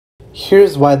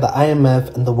Here's why the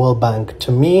IMF and the World Bank,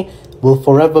 to me, will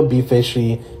forever be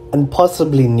fishy and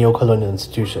possibly neo-colonial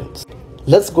institutions.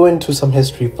 Let's go into some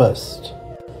history first.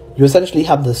 You essentially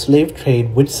have the slave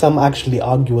trade, which some actually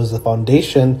argue was the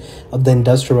foundation of the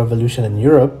Industrial Revolution in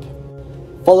Europe.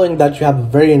 Following that, you have a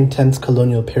very intense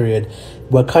colonial period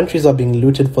where countries are being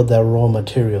looted for their raw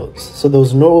materials. So there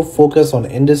was no focus on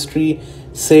industry,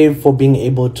 save for being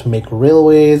able to make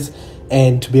railways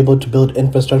and to be able to build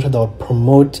infrastructure that would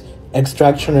promote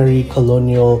extractionary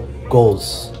colonial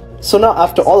goals. So now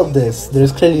after all of this,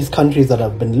 there's clearly these countries that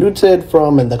have been looted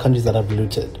from and the countries that have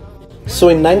looted. So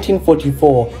in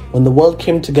 1944, when the world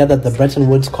came together at the Bretton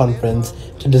Woods Conference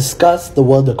to discuss the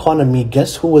world economy,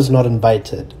 guess who was not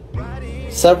invited?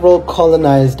 Several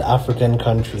colonized African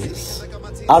countries.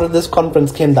 Out of this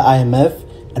conference came the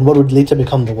IMF and what would later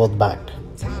become the World Bank.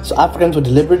 So Africans were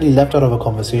deliberately left out of a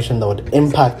conversation that would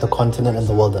impact the continent and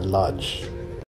the world at large.